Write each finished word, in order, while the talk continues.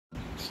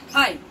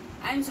Hi,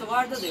 I am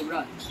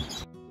Showhardya.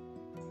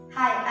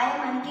 Hi, I am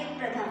Aniket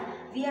Pradhan.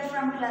 We are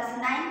from class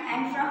 9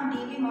 and from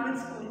DV Model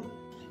School.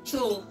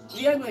 So,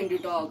 we are going to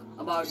talk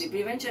about the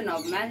prevention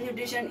of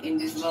malnutrition in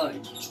this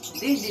world.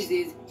 This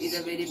disease is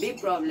a very big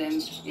problem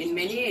in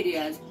many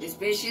areas,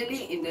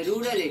 especially in the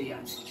rural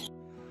areas.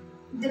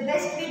 The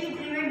best way to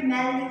prevent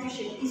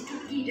malnutrition is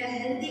to eat a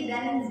healthy,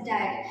 balanced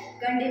diet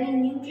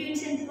containing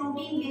nutrients and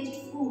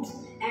protein-based foods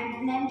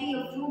and plenty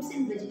of fruits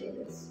and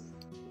vegetables.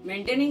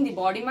 Maintaining the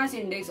body mass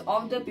index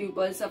of the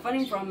people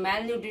suffering from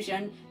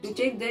malnutrition to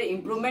check their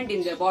improvement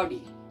in their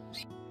body.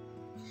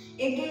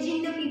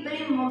 Engaging the people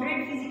in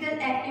moderate physical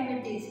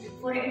activities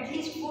for at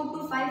least 4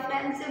 to 5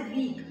 times a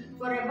week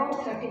for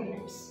about 30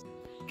 minutes.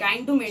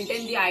 Trying to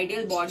maintain the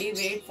ideal body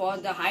weight for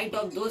the height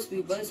of those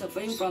people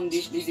suffering from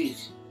this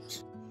disease.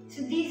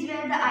 So these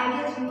were the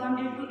ideas we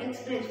wanted to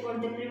express for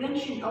the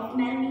prevention of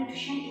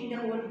malnutrition in the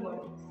whole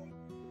world.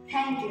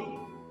 Thank you.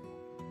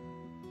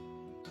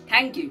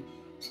 Thank you.